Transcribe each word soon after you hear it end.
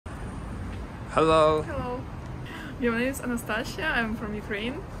Hello. Hello. My name is Anastasia. I'm from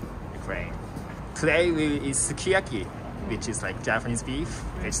Ukraine. Ukraine. Today we eat sukiyaki, which is like Japanese beef,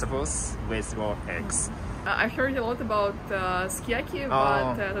 vegetables with raw eggs. I've heard a lot about sukiyaki,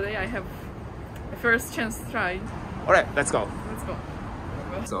 but today I have the first chance to try. Alright, let's go. Let's go.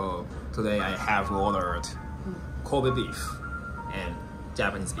 So today I have ordered Kobe beef and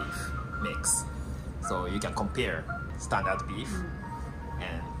Japanese beef mix. So you can compare standard beef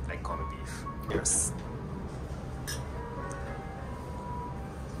and like Kobe beef. Yes.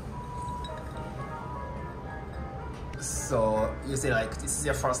 So you say like this is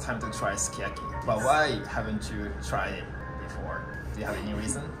your first time to try sukiyaki, but why haven't you tried it before? Do you have any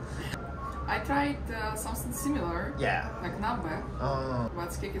reason? I tried something similar, Yeah. like nabe, Oh. but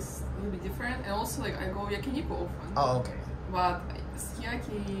sukiyaki is a little bit different. And also like I go yakiniku often, Oh, okay. but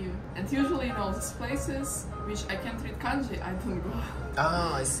sukiyaki, and usually these places which I can't read kanji, I don't go.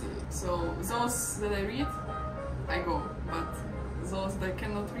 Oh, I see. So those that I read, I go, but those that I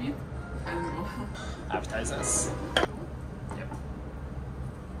cannot read, I don't go. Appetizers. Yep.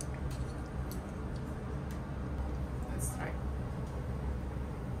 Let's try.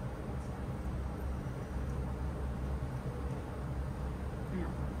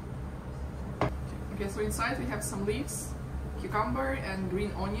 Yeah. Okay, so inside we have some leaves, cucumber and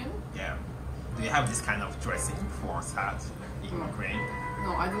green onion. Yeah. Do you have this kind of dressing for salad in No. Ukraine?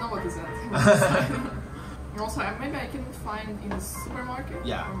 No, I don't know what is that. And also, maybe I can find in the supermarket.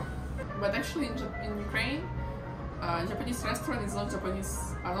 Yeah. But actually, in Ukraine, Japanese restaurant is not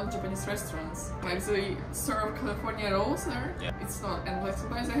Japanese restaurants. Like they serve California rolls there. Yeah. It's not, and like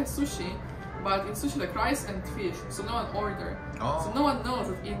sometimes I have sushi, but in sushi like rice and fish, so no one order. Oh. So no one knows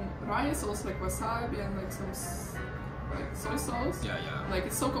that in rice also like wasabi and like some like soy sauce. Yeah, yeah. Like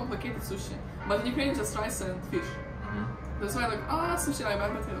it's so complicated sushi, but in Ukraine just rice and fish. That's why like sushi like I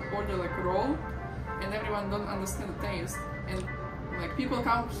better order like roll, and everyone don't understand the taste. And like people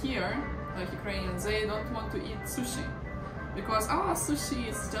come here, like Ukrainians, they don't want to eat sushi because sushi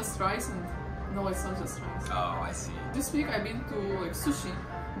is just rice, and no, it's not just rice. Oh, I see. This week I've been to like sushi,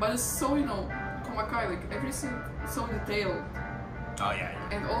 but it's so komakai, like everything so detailed. Oh, yeah,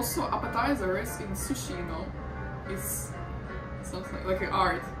 yeah. And also appetizers in sushi, it's something like an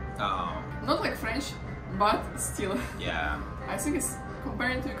art. Oh, Not like French, but still. yeah. I think it's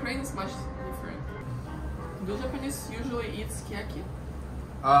comparing to Ukraine is much different. Do Japanese usually eat sukiyaki?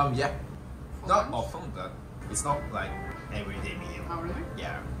 Yeah. For Not lunch? often, but it's not like everyday meal. Oh really?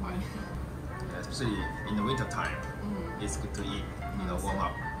 Yeah. Why? Yeah, especially in the winter time, it's good to eat, warm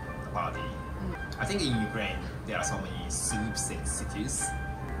up the body. I think in Ukraine there are so many soups and stews,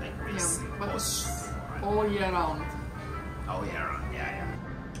 like Yeah, rice, but borscht, it's right? all year round. Oh yeah, yeah, yeah.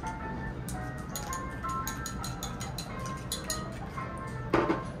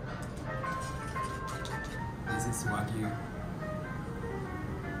 This is Wagyu.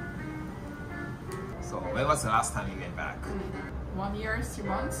 So when was the last time you went back? 1 year, 3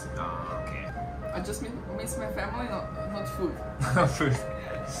 months. Oh, okay. I just miss my family, not food. Food.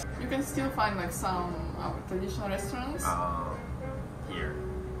 You can still find like some traditional restaurants. Here.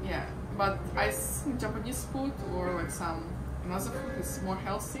 Yeah, but I think Japanese food or like some another food is more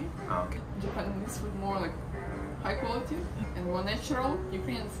healthy. Okay. Japanese food more like high quality and more natural.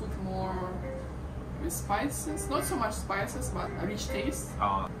 Ukrainian food more with spices, not so much spices, but a rich taste.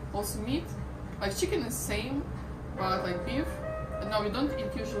 Also meat, like chicken is same, but like beef. No, we don't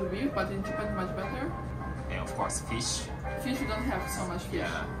eat usually beef, but in Japan much better. And of course fish. Fish we don't have so much fish.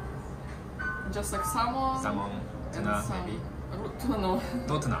 Yeah. Just like salmon. Salmon, and tuna, some maybe. Tuna no.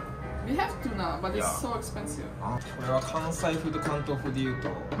 No tuna. We have tuna, but it's Yeah. so expensive. これは関西風と関東風でいうと、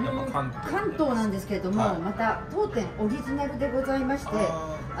やっぱ関東。関東なんですけれども、はいまた当店オリジナルでございまして、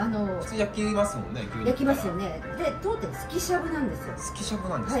普通焼きますもんね、牛肉。焼きますよね。で、当店すきしゃぶなんですよ。すきしゃぶ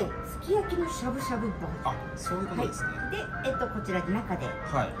なんですか。はい、すき焼きのしゃぶしゃぶ版。あ、そういうことですね。はい、で、こちらで中では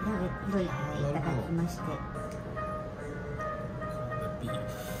い。どいていただきまして、ビーフ。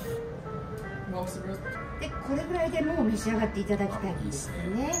 Most of it. で、これぐらいでもう召し上がっていただきたいんですよ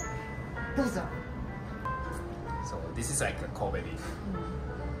ね。どうぞ。 So this is like a Kobe beef.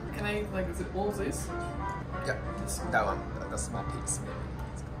 Can I eat like all this? Yeah, that one, the small piece maybe.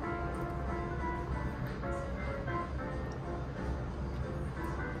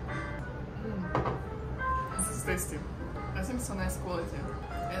 This is tasty. I think it's a nice quality.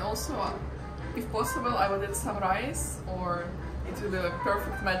 And also, if possible, I would add some rice, or it will be like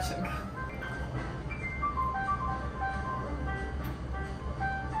perfect matching.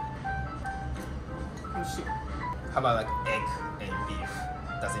 How about like egg and beef?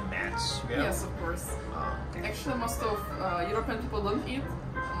 Does it match well? Yes, of course. Okay. Actually, most of European people don't eat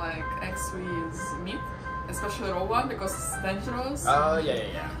like eggs with meat, especially raw one because it's dangerous. Oh,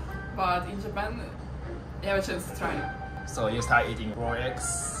 yeah. But in Japan, you have a chance to try it. So you start eating raw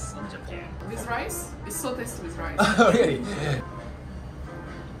eggs in Japan. With rice, it's so tasty with rice. Oh, really?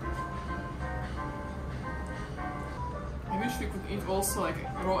 I wish we could eat also like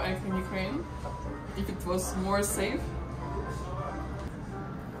raw egg in Ukraine, if it was more safe.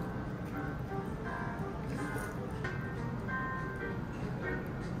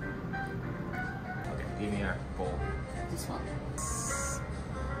 Okay, give me a bowl. This one.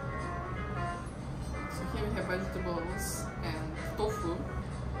 So here we have vegetables and tofu.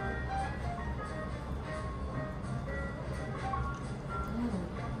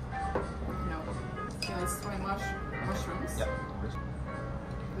 Yeah. Okay, let's try mushrooms. Yeah.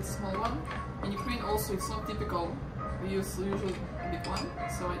 This small one. In Ukraine also it's not typical. We use usually a big one.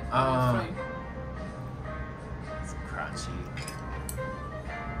 So I'll try. It's crunchy.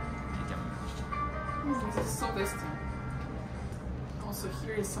 This is so tasty. Also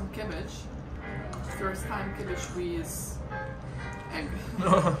here is some cabbage. First time cabbage with egg.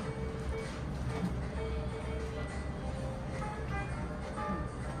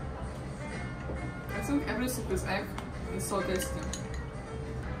 I think everything with egg is so tasty.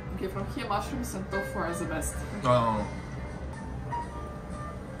 Okay, from here mushrooms and tofu are the best. Oh.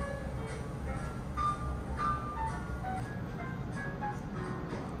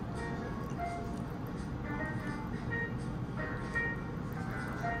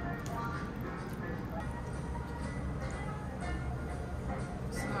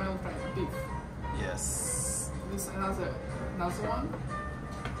 So now I'll try beef. Yes. This another one.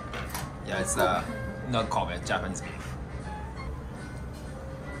 Yeah, it's not Kobe, Japanese beef.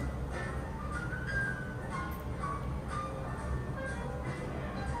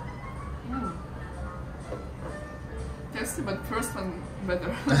 Tasty, but first one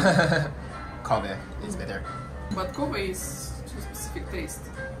better. Kobe is better. But Kobe is to a specific taste.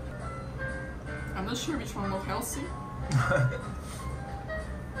 I'm not sure which one more healthy.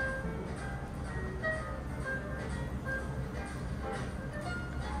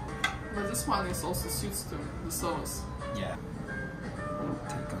 But this one is also suits to the sauce. Yeah.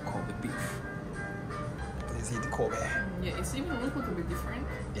 Take a Kobe beef. Let's eat Kobe. Yeah, it's even a little bit different.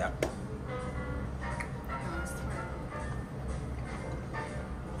 Yeah. Yeah, let's try.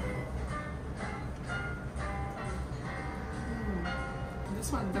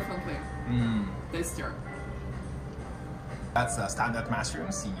 This one definitely tastier. That's standard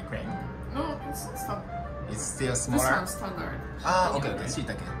mushrooms in Ukraine. No, it's not. It's still This smaller. one's standard. Ah, okay, Yeah. okay.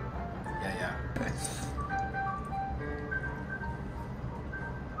 Shiitake. Yeah.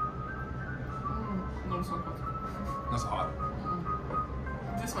 No, it's not hot. Not so hot.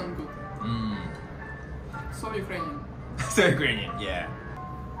 This one good. So Ukrainian. So Ukrainian, yeah.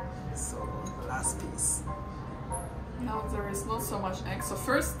 So last piece. Now there is not so much egg. So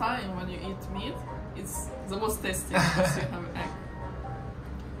first time when you eat meat, it's the most tasty because you have egg.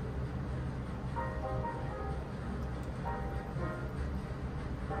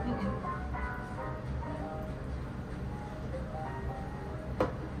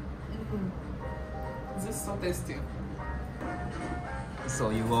 This is so tasty. So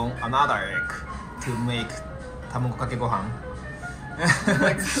you want another egg to make tamago kake gohan?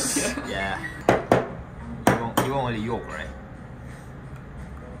 Like this, yeah. Yeah. You want only yolk, right?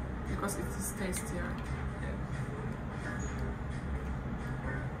 Because it is tastier.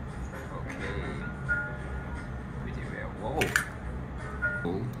 Okay. Pretty well. Whoa.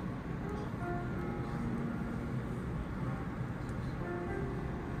 Oh.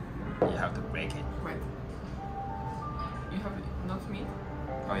 You have to break it. Wait. You have not meat?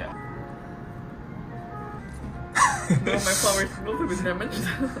 Oh yeah. No, my flour is a little bit damaged.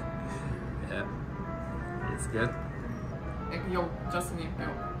 Yeah. It's good. Egg yolk, just an egg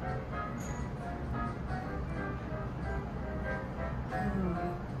yolk.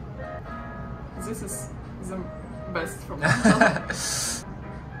 This is the best from now.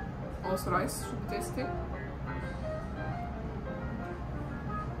 Also rice should be tasty.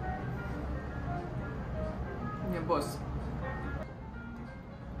 Yeah, boss.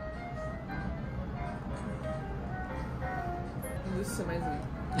 This is amazing.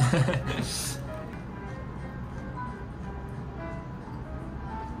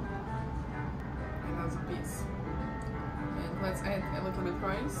 Another piece. And let's add a little bit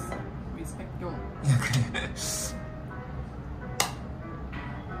rice with egg yolk.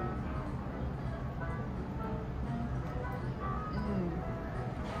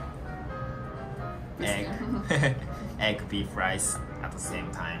 Egg. Egg, beef, rice at the same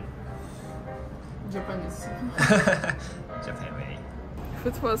time. Japanese. Japan way.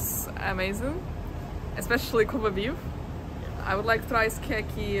 food was amazing, especially Kobe beef. I would like to try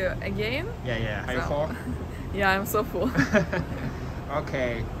sukiyaki again. Yeah. Are you full? Yeah, I'm so full.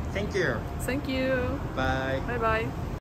 Okay. Thank you. Thank you. Bye. Bye bye.